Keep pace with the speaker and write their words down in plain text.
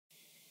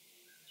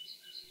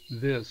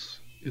This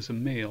is a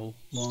male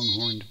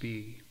longhorned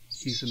bee.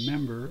 He's a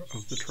member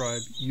of the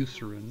tribe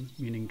Eucerin,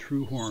 meaning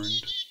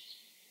true-horned.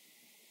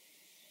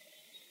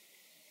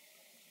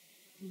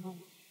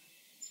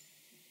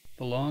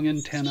 The long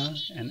antenna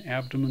and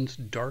abdomen's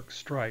dark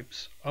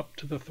stripes up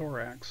to the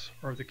thorax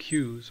are the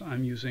cues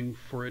I'm using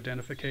for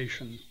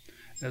identification,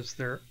 as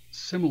they're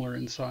similar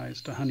in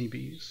size to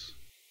honeybees.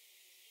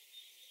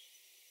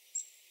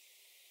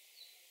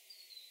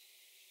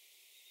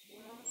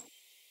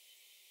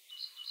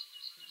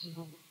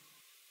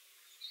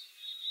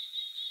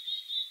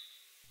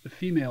 The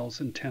female's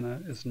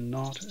antenna is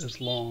not as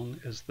long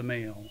as the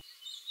male.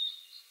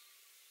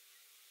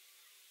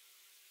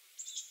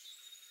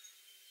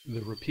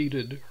 The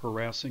repeated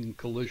harassing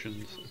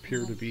collisions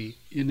appear to be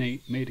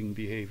innate mating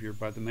behavior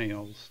by the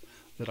males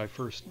that I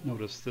first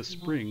noticed this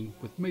spring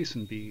with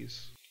mason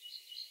bees.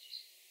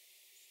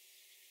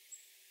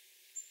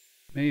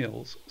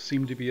 Males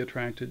seem to be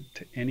attracted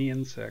to any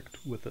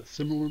insect with a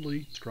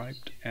similarly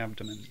striped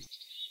abdomen.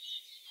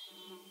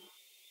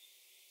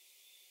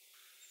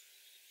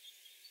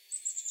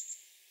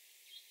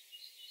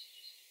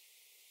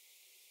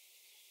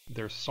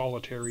 They're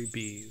solitary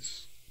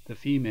bees. The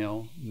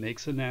female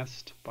makes a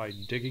nest by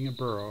digging a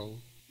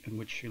burrow in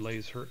which she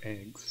lays her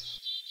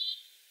eggs.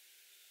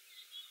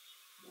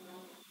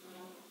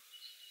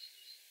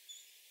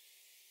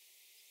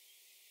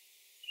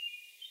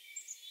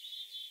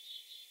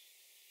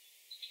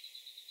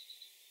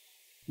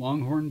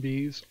 Longhorn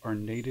bees are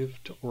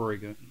native to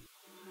Oregon.